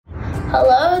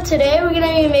Hello, today we're going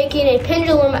to be making a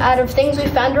pendulum out of things we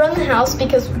found around the house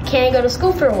because we can't go to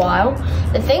school for a while.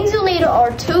 The things you'll need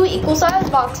are 2 equal-sized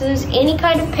boxes, any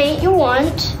kind of paint you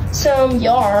want, some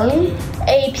yarn,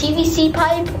 a PVC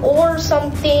pipe or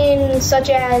something such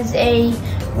as a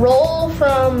roll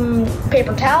from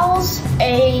paper towels,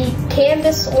 a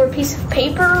canvas or piece of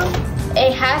paper,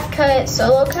 a half-cut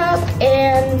solo cup,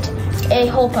 and a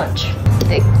hole punch.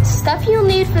 The stuff you'll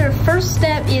need for the first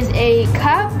step is a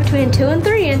cup between 2 and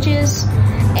 3 inches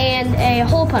and a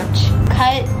hole punch.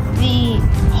 Cut the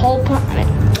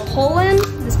hole in.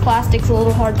 This plastic's a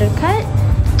little hard to cut.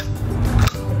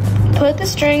 Put the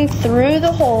string through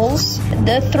the holes.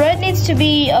 The thread needs to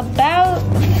be about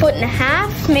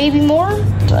 1.5 feet, maybe more,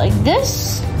 like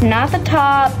this. Not the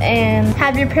top, and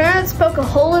have your parents poke a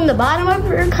hole in the bottom of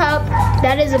your cup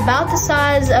that is about the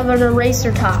size of an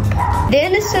eraser top.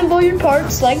 Then assemble your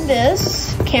parts like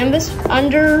this. Canvas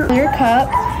under your cup,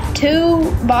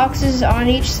 2 boxes on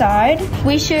each side.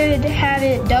 We should have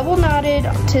it double knotted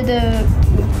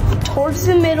towards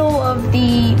the middle of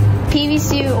the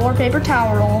PVC or paper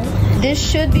towel roll. This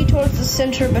should be towards the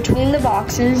center between the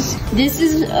boxes. This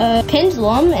is a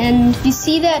pendulum, and you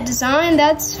see that design?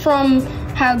 That's from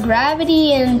how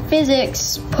gravity and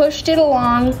physics pushed it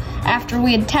along after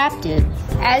we had tapped it.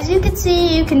 As you can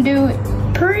see, you can do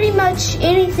pretty much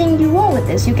anything you want with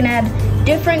this. You can add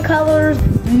different colors,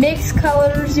 mix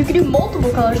colors. You can do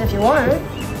multiple colors if you want.